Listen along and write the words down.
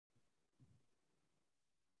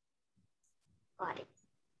Got it.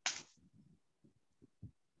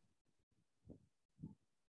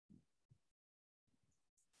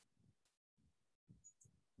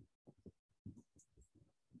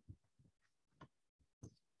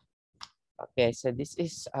 Okay, so this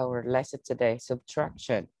is our lesson today,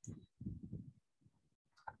 subtraction.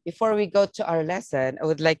 Before we go to our lesson, I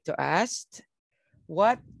would like to ask,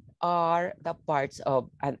 what are the parts of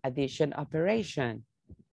an addition operation?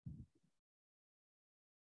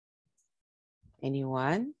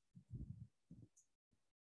 Anyone?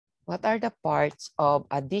 What are the parts of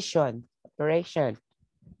addition operation?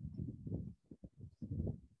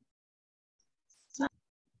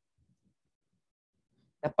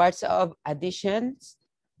 The parts of additions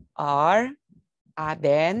are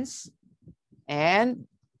addends and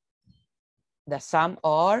the sum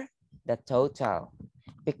or the total.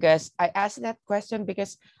 Because I asked that question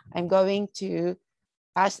because I'm going to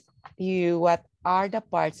ask you what are the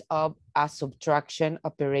parts of a subtraction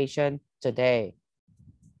operation today.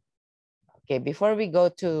 Okay, before we go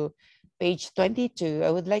to page 22,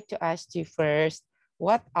 I would like to ask you first,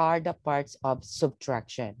 what are the parts of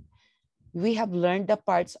subtraction? We have learned the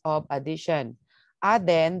parts of addition.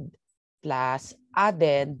 Addend plus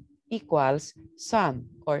addend equals sum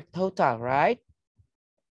or total, right?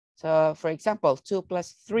 So for example, 2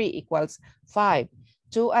 plus 3 equals 5.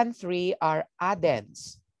 2 and 3 are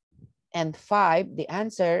addends. And 5, the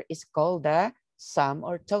answer is called the sum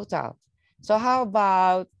or total. So how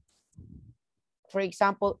about, for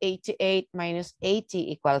example, 88 minus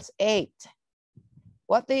 80 equals 8.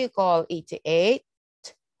 What do you call 88?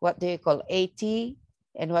 What do you call 80?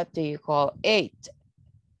 And what do you call 8?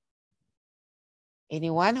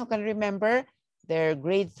 Anyone who can remember their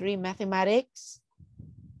grade 3 mathematics?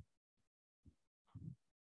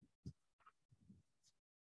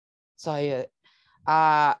 So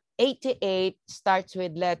 88 starts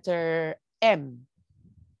with letter M.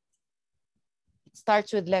 It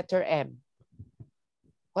starts with letter M.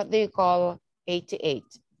 What do you call 88?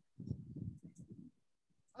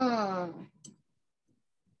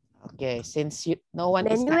 Okay, since no one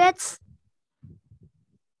is not. Minuets.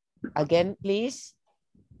 Again, please.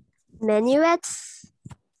 Minuets.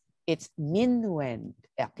 It's minuend.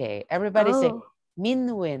 Okay, everybody say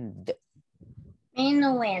minuend.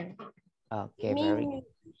 Minuend. Okay, very good.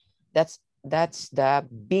 That's the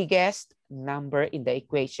biggest number in the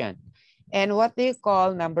equation. And what do you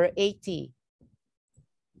call number 80?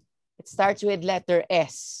 It starts with letter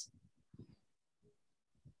S.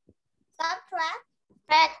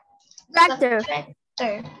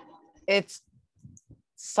 Subtractor. It's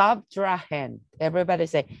subtrahend. Everybody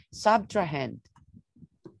say subtrahend.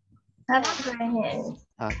 Subtrahend.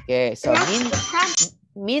 Okay, so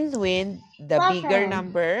minuend, the bigger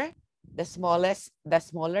number, the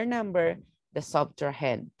smaller number, the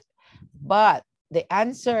subtrahend. But the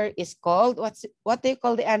answer is called, what do you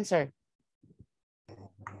call the answer?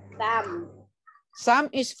 Sum. Sum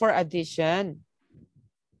is for addition.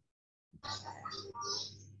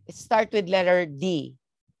 It starts with letter D.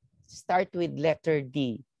 Start with letter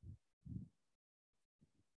D.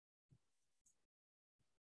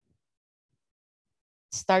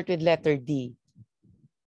 Start with letter D.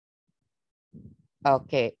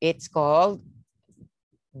 Okay, it's called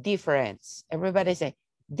difference. Everybody say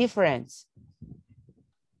difference.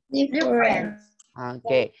 Difference.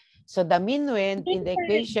 Okay, so the minuend in the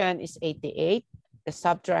equation is 88. The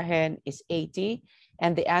subtrahend is 80.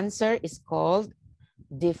 And the answer is called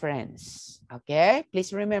difference. Okay,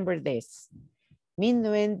 please remember this.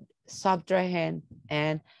 Minuend, subtrahend,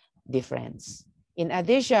 and difference. In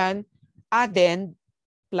addition, addend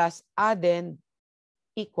plus addend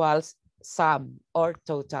equals sum or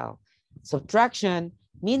total. Subtraction,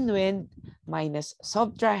 minuend minus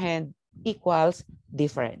subtrahend equals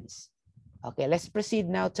difference. Okay, let's proceed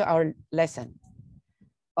now to our lesson.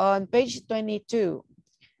 On page 22,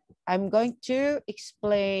 I'm going to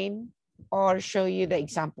explain or show you the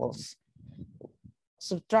examples.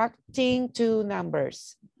 Subtracting two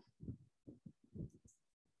numbers.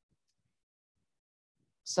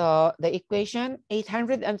 So the equation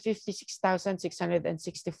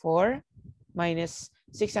 856,664 minus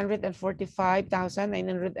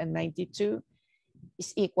 645,992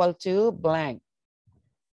 is equal to blank.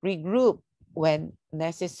 Regroup when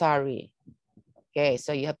necessary. Okay,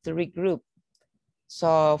 so you have to regroup.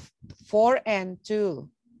 So 4 and 2.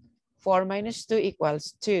 4 minus 2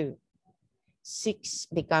 equals 2. 6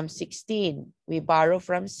 becomes 16. We borrow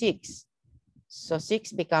from 6. So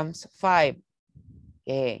 6 becomes 5.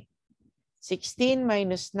 Okay. 16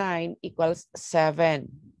 minus 9 equals 7.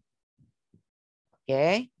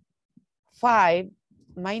 Okay. 5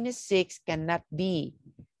 minus 6 cannot be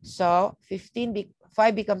So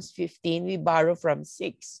 5 becomes 15. We borrow from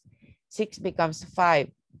 6. 6 becomes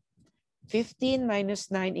 5. 15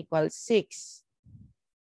 minus 9 equals 6.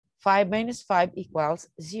 5 minus 5 equals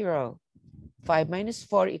 0. 5 minus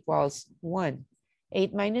 4 equals 1.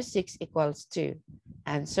 8 minus 6 equals 2.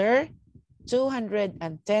 Answer,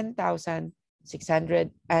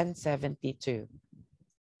 210,672.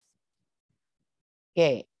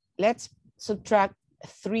 Okay, let's subtract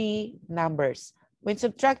 3 numbers. When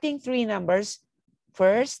subtracting 3 numbers,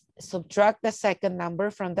 first subtract the second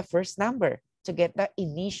number from the first number to get the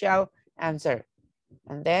initial answer.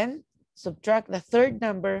 And then subtract the third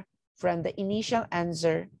number from the initial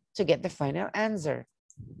answer to get the final answer.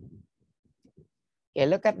 Okay,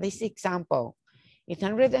 look at this example.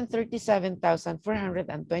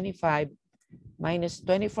 837,425 minus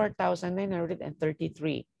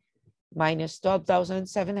 24,933 minus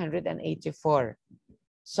 12,784.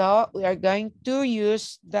 So we are going to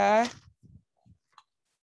use the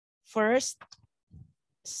first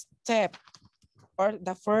step or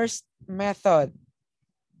the first method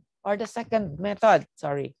or the second method,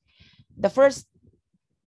 sorry. The first,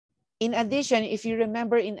 in addition, if you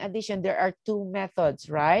remember, in addition, there are 2 methods,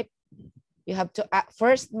 right? You have to,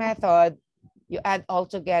 first method, you add all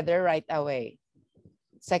together right away.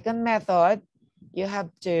 Second method, you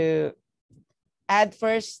have to add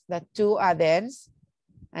first the 2 addends,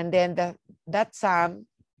 and then that sum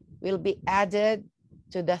will be added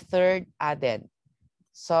to the third addend.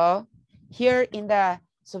 So here in the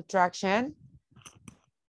subtraction,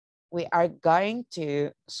 we are going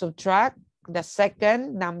to subtract the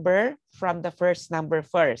second number from the first number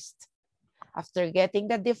first. After getting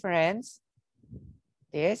the difference,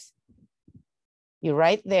 this, you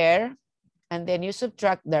write there, and then you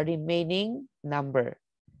subtract the remaining number.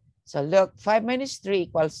 So look, 5 minus 3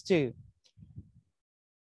 equals 2.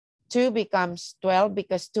 2 becomes 12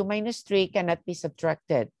 because 2 minus 3 cannot be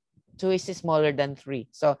subtracted. 2 is smaller than 3.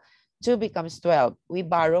 So 2 becomes 12. We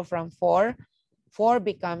borrow from 4. 4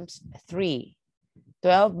 becomes 3.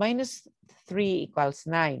 12 minus 3 equals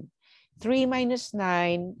 9. 3 minus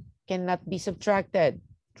 9 cannot be subtracted.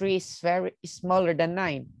 3 is very smaller than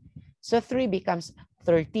 9. So 3 becomes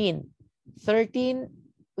 13. 13,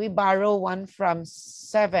 we borrow 1 from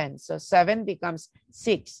 7. So 7 becomes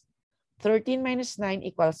 6. 13 minus 9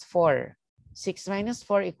 equals 4. 6 minus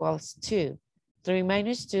 4 equals 2. 3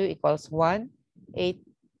 minus 2 equals 1. 8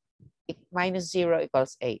 minus 0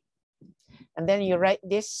 equals 8. And then you write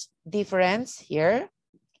this difference here.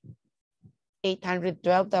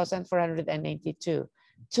 812,492.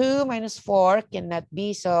 2 minus 4 cannot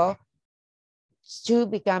be, so 2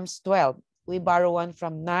 becomes 12. We borrow 1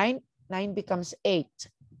 from 9. 9 becomes 8.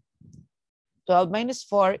 12 minus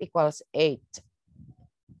 4 equals 8.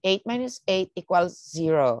 8 minus 8 equals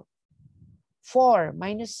 0. 4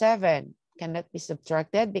 minus 7 cannot be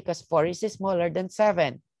subtracted because 4 is smaller than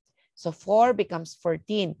 7. So 4 becomes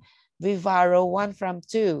 14. We borrow 1 from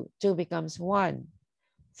 2. 2 becomes 1.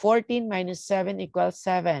 14 minus 7 equals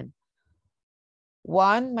 7.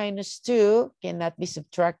 1 minus 2 cannot be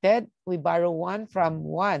subtracted. We borrow 1 from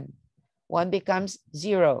 1. 1 becomes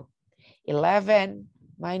 0. 11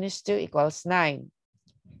 minus 2 equals 9.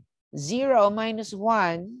 0 minus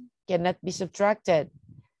 1 cannot be subtracted.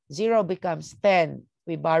 0 becomes 10.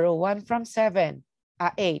 We borrow 1 from 7.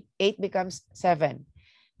 8. 8 becomes 7.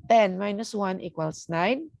 10 minus 1 equals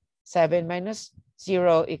 9. 7 minus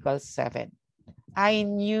 0 equals 7. I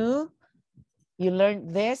knew you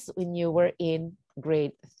learned this when you were in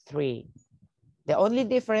grade 3. The only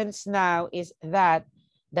difference now is that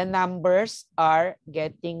the numbers are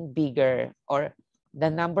getting bigger, or the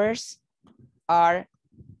numbers are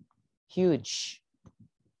huge,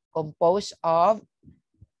 composed of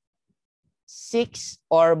 6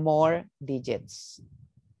 or more digits.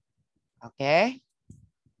 Okay?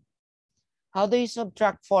 How do you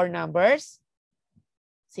subtract 4 numbers?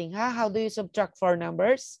 Singha, how do you subtract 4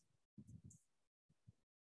 numbers?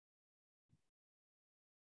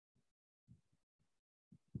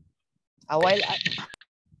 A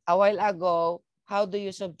while ago, how do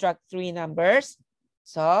you subtract 3 numbers?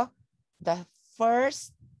 So the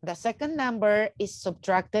second number is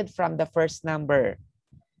subtracted from the first number.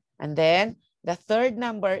 And then the third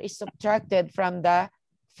number is subtracted from the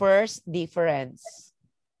first difference.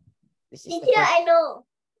 This is Teacher, I know.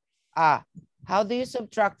 How do you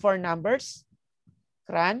subtract 4 numbers?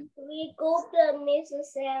 Kran? We go the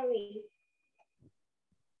necessary.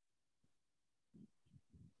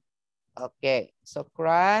 Okay, so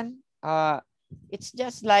Kran, it's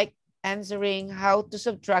just like answering how to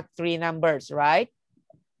subtract 3 numbers, right?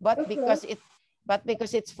 But because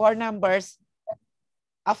it's 4 numbers,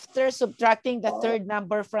 After subtracting the third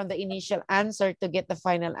number from the initial answer to get the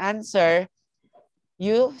final answer,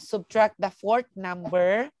 you subtract the fourth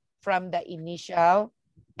number from the initial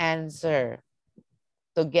answer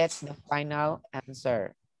to get the final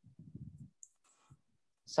answer.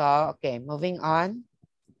 So, okay, moving on.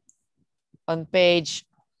 On page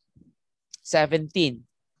 17.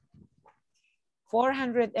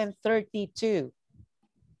 432.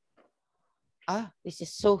 This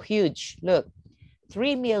is so huge. Look,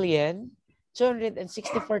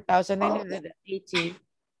 3,264,980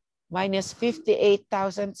 minus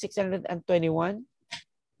 58,621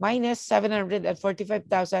 minus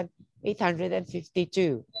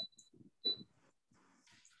 745,852.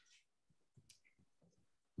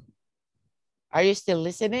 Are you still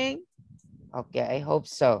listening? Okay, I hope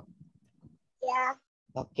so. Yeah.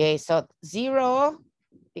 Okay, so 0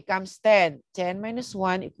 becomes 10. 10 minus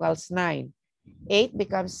 1 equals 9. 8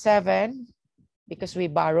 becomes 7 because we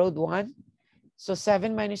borrowed 1. So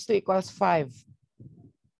 7 minus 2 equals 5.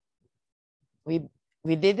 We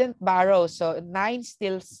didn't borrow, so 9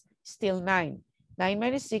 still 9. 9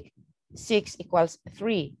 minus 6 equals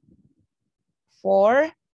 3.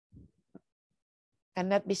 4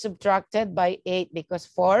 cannot be subtracted by 8 because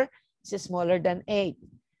 4 is smaller than 8.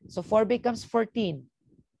 So 4 becomes 14.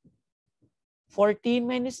 14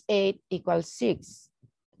 minus 8 equals 6.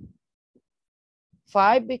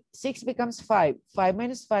 6 becomes 5. 5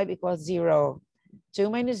 minus 5 equals 0. 2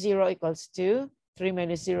 minus 0 equals 2. 3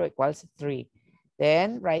 minus 0 equals 3.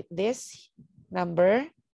 Then write this number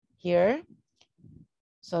here.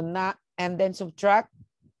 So now, and then subtract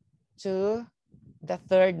to the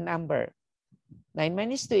third number. 9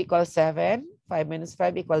 minus 2 equals 7. 5 minus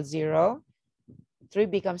 5 equals 0. 3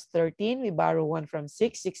 becomes 13. We borrow 1 from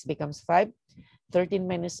 6. 6 becomes 5. 13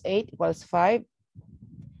 minus 8 equals 5.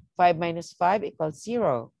 5 minus 5 equals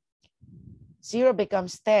 0. 0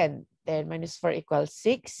 becomes 10. 10 minus 4 equals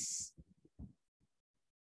 6.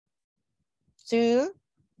 2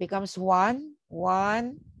 becomes 1.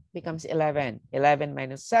 1 becomes 11. 11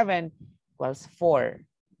 minus 7 equals 4.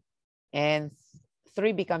 And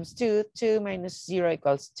 3 becomes 2. 2 minus 0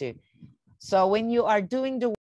 equals 2. So when you are doing the